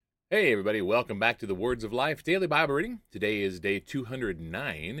Hey, everybody, welcome back to the Words of Life Daily Bible Reading. Today is day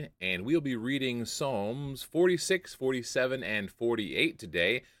 209, and we'll be reading Psalms 46, 47, and 48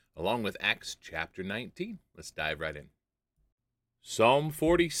 today, along with Acts chapter 19. Let's dive right in. Psalm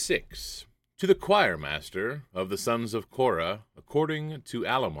 46. To the choir master of the sons of Korah, according to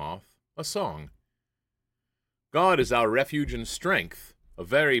Alamoth, a song. God is our refuge and strength, a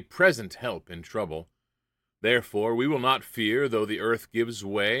very present help in trouble. Therefore we will not fear, though the earth gives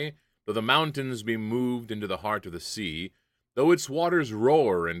way, though the mountains be moved into the heart of the sea, though its waters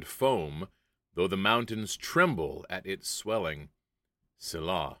roar and foam, though the mountains tremble at its swelling.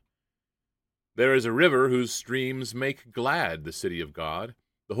 Selah. There is a river whose streams make glad the city of God,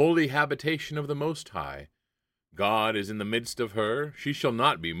 the holy habitation of the Most High. God is in the midst of her, she shall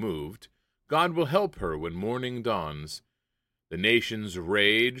not be moved. God will help her when morning dawns. The nations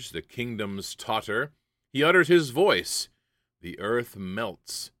rage, the kingdoms totter. He utters his voice, the earth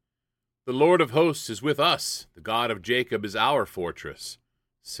melts. The Lord of hosts is with us, the God of Jacob is our fortress.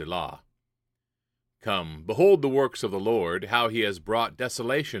 Selah. Come, behold the works of the Lord, how he has brought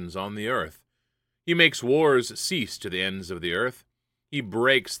desolations on the earth. He makes wars cease to the ends of the earth. He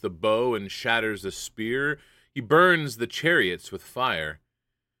breaks the bow and shatters the spear. He burns the chariots with fire.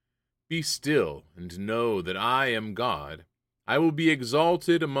 Be still, and know that I am God. I will be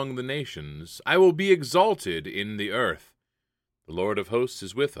exalted among the nations. I will be exalted in the earth. The Lord of hosts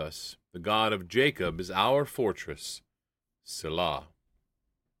is with us. The God of Jacob is our fortress. Selah.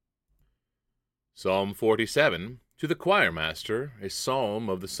 Psalm 47. To the choir master, a psalm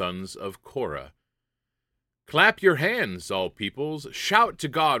of the sons of Korah. Clap your hands, all peoples. Shout to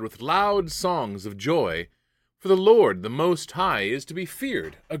God with loud songs of joy. For the Lord, the Most High, is to be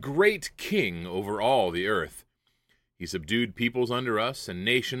feared, a great king over all the earth. He subdued peoples under us and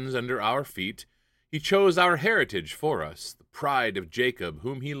nations under our feet. He chose our heritage for us, the pride of Jacob,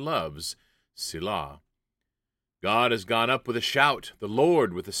 whom he loves. Selah. God has gone up with a shout, the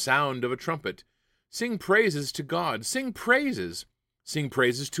Lord with the sound of a trumpet. Sing praises to God, sing praises. Sing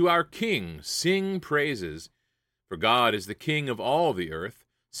praises to our King, sing praises. For God is the King of all the earth.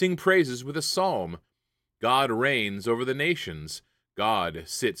 Sing praises with a psalm. God reigns over the nations. God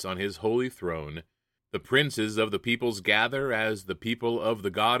sits on his holy throne. The princes of the peoples gather as the people of the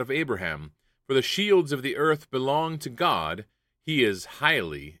God of Abraham. For the shields of the earth belong to God. He is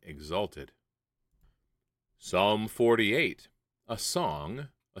highly exalted. Psalm 48, a song,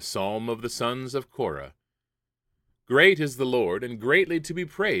 a psalm of the sons of Korah. Great is the Lord, and greatly to be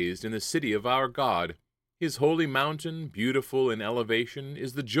praised in the city of our God. His holy mountain, beautiful in elevation,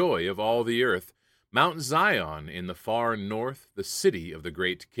 is the joy of all the earth. Mount Zion in the far north, the city of the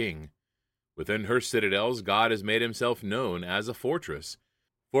great King. Within her citadels God has made himself known as a fortress.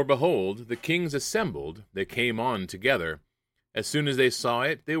 For behold, the kings assembled, they came on together. As soon as they saw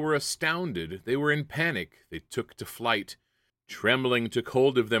it, they were astounded, they were in panic, they took to flight. Trembling took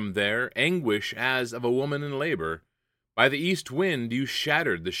hold of them there, anguish as of a woman in labor. By the east wind you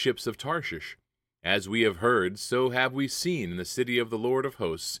shattered the ships of Tarshish. As we have heard, so have we seen in the city of the Lord of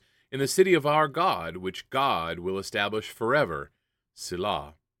hosts, in the city of our God, which God will establish forever.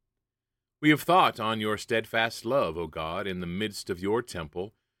 Selah. We have thought on your steadfast love, O God, in the midst of your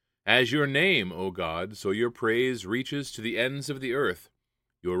temple. As your name, O God, so your praise reaches to the ends of the earth.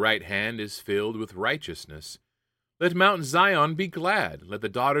 Your right hand is filled with righteousness. Let Mount Zion be glad. Let the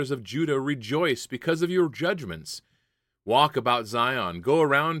daughters of Judah rejoice because of your judgments. Walk about Zion, go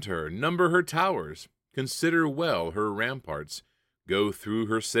around her, number her towers. Consider well her ramparts. Go through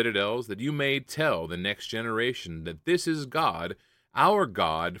her citadels, that you may tell the next generation that this is God, our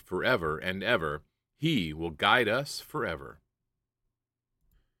God forever and ever. He will guide us forever.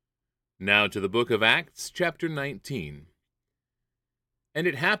 Now to the book of Acts, chapter 19. And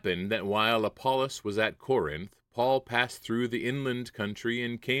it happened that while Apollos was at Corinth, Paul passed through the inland country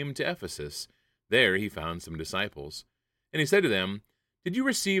and came to Ephesus. There he found some disciples. And he said to them, Did you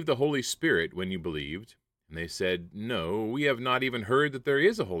receive the Holy Spirit when you believed? And they said, No, we have not even heard that there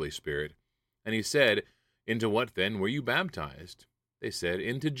is a Holy Spirit. And he said, Into what then were you baptized? They said,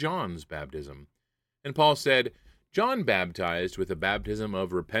 Into John's baptism. And Paul said, John baptized with a baptism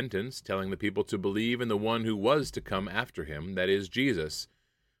of repentance, telling the people to believe in the one who was to come after him, that is, Jesus.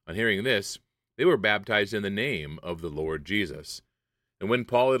 On hearing this, they were baptized in the name of the Lord Jesus. And when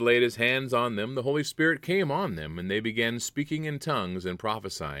Paul had laid his hands on them, the Holy Spirit came on them, and they began speaking in tongues and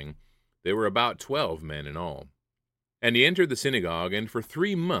prophesying. There were about 12 men in all. And he entered the synagogue, and for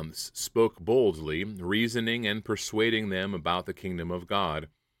 3 months spoke boldly, reasoning and persuading them about the kingdom of God.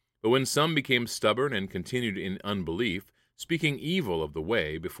 But when some became stubborn and continued in unbelief, speaking evil of the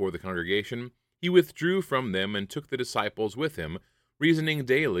way before the congregation, he withdrew from them and took the disciples with him, reasoning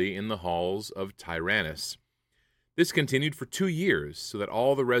daily in the halls of Tyrannus. This continued for 2 years, so that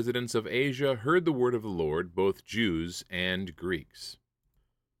all the residents of Asia heard the word of the Lord, both Jews and Greeks.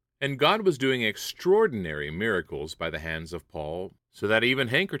 And God was doing extraordinary miracles by the hands of Paul, so that even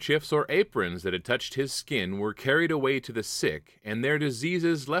handkerchiefs or aprons that had touched his skin were carried away to the sick, and their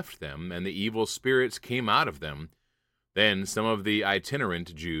diseases left them, and the evil spirits came out of them. Then some of the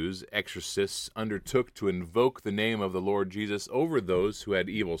itinerant Jews, exorcists, undertook to invoke the name of the Lord Jesus over those who had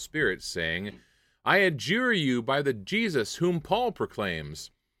evil spirits, saying, "I adjure you by the Jesus whom Paul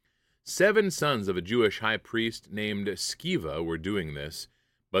proclaims." 7 sons of a Jewish high priest named Sceva were doing this,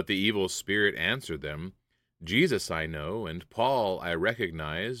 but the evil spirit answered them, "Jesus I know, and Paul I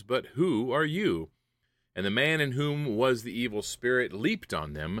recognize, but who are you?" And the man in whom was the evil spirit leaped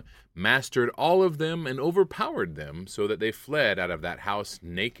on them, mastered all of them, and overpowered them, so that they fled out of that house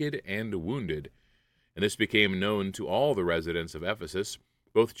naked and wounded. And this became known to all the residents of Ephesus,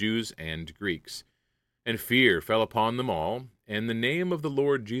 both Jews and Greeks. And fear fell upon them all, and the name of the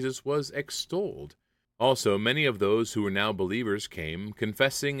Lord Jesus was extolled. Also many of those who were now believers came,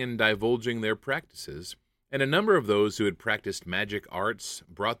 confessing and divulging their practices. And a number of those who had practiced magic arts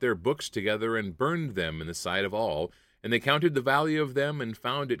brought their books together and burned them in the sight of all, and they counted the value of them and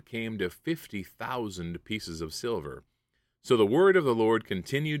found it came to 50,000 pieces of silver. So the word of the Lord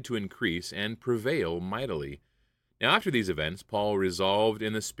continued to increase and prevail mightily. Now after these events, Paul resolved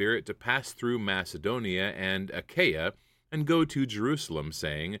in the Spirit to pass through Macedonia and Achaia and go to Jerusalem,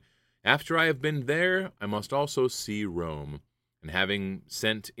 saying, "After I have been there, I must also see Rome." And having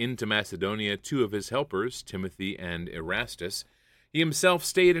sent into Macedonia 2 of his helpers, Timothy and Erastus, he himself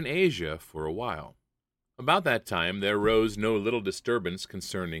stayed in Asia for a while. About that time there arose no little disturbance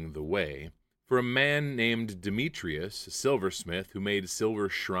concerning the way, for a man named Demetrius, a silversmith, who made silver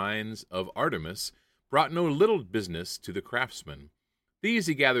shrines of Artemis, brought no little business to the craftsmen. These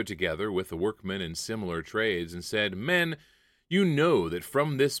he gathered together with the workmen in similar trades, and said, "Men, you know that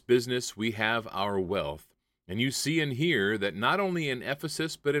from this business we have our wealth. And you see and hear that not only in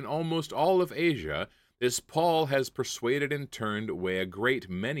Ephesus, but in almost all of Asia, this Paul has persuaded and turned away a great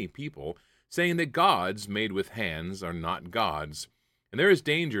many people, saying that gods made with hands are not gods. And there is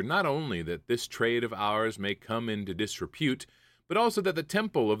danger not only that this trade of ours may come into disrepute, but also that the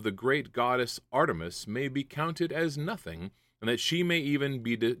temple of the great goddess Artemis may be counted as nothing, and that she may even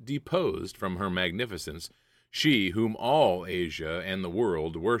be deposed from her magnificence, she whom all Asia and the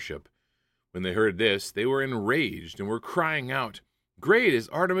world worship." When they heard this, they were enraged and were crying out, "Great is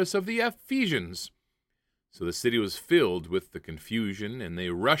Artemis of the Ephesians!" So the city was filled with the confusion, and they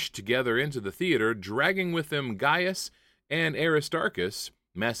rushed together into the theater, dragging with them Gaius and Aristarchus,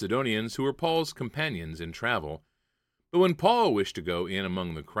 Macedonians who were Paul's companions in travel. But when Paul wished to go in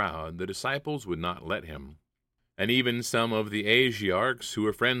among the crowd, the disciples would not let him. And even some of the Asiarchs, who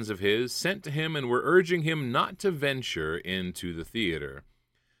were friends of his, sent to him and were urging him not to venture into the theater.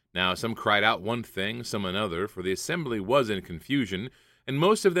 Now some cried out one thing, some another, for the assembly was in confusion, and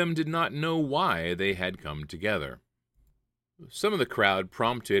most of them did not know why they had come together. Some of the crowd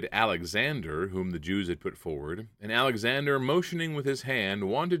prompted Alexander, whom the Jews had put forward, and Alexander, motioning with his hand,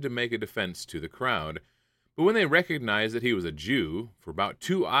 wanted to make a defense to the crowd. But when they recognized that he was a Jew, for about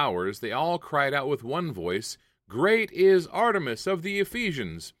 2 hours they all cried out with one voice, "Great is Artemis of the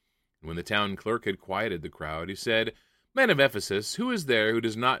Ephesians!" And when the town clerk had quieted the crowd, he said, "Men of Ephesus, who is there who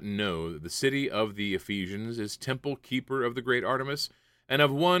does not know that the city of the Ephesians is temple keeper of the great Artemis, and of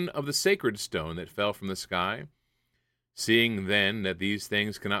one of the sacred stone that fell from the sky? Seeing then that these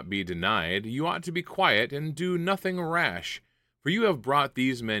things cannot be denied, you ought to be quiet and do nothing rash, for you have brought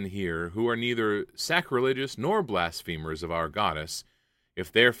these men here, who are neither sacrilegious nor blasphemers of our goddess.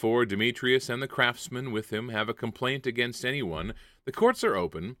 If therefore Demetrius and the craftsmen with him have a complaint against anyone, the courts are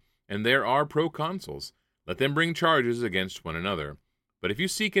open, and there are proconsuls. Let them bring charges against one another. But if you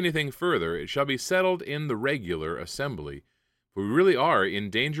seek anything further, it shall be settled in the regular assembly. For we really are in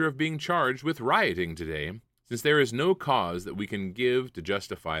danger of being charged with rioting today, since there is no cause that we can give to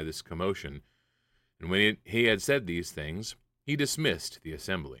justify this commotion." And when he had said these things, he dismissed the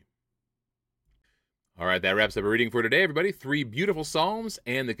assembly. All right, that wraps up our reading for today, everybody. 3 beautiful psalms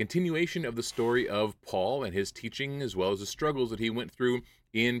and the continuation of the story of Paul and his teaching, as well as the struggles that he went through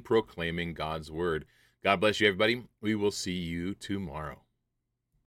in proclaiming God's word. God bless you, everybody. We will see you tomorrow.